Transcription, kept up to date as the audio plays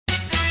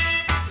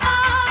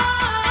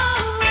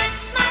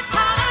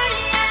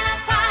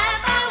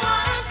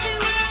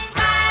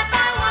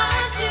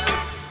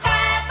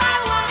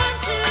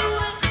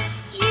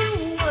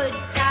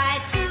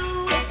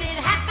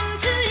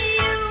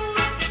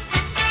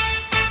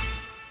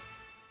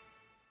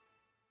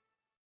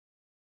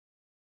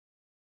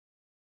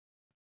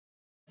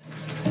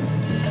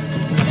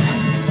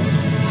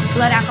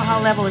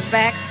Alcohol level is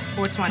back,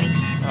 420.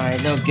 All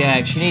right, no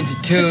gag. She needs a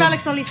tube.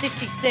 Systolic's only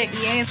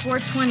 66. Yeah,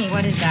 420.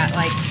 What is that,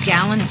 like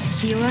gallon of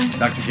tequila?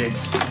 Dr.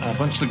 Gates, a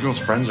bunch of the girls'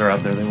 friends are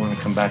out there. They want to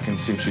come back and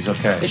see if she's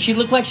okay. Does she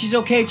look like she's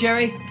okay,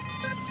 Jerry?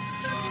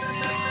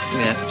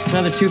 Yeah,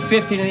 another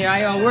 250 in the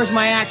IO. Where's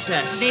my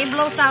access? Dave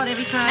blows out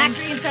every time. Act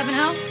 3 and 7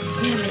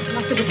 House? Damn it,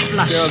 must have been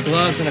flush. Zero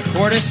gloves and a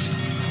cordis.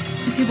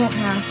 The tube won't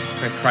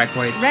pass. Right,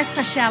 cricoid. Rests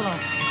are shallow.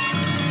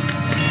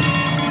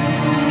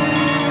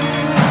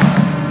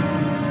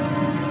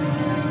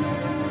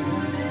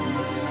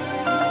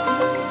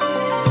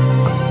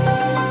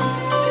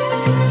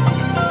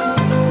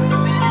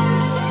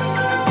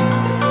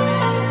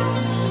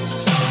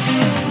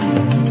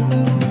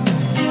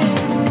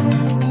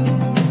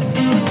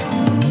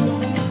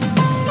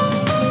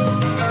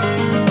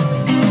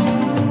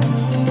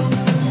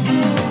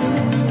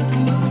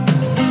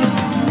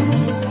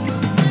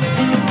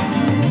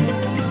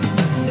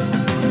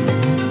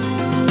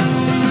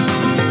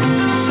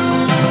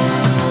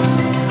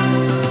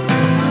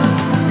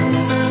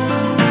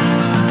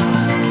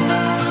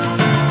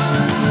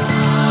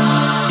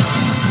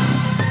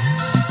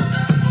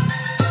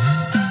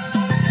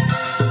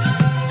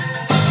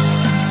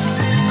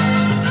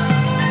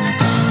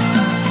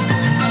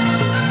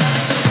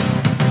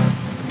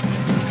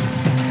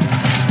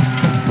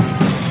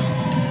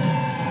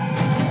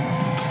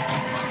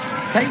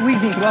 Tight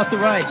wheezy, go out the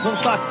right. Full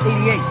socks, 88.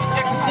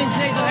 Check for singed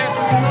nasal hair so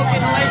we can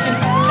locate the legend.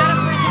 Set up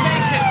for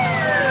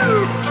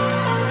intubation.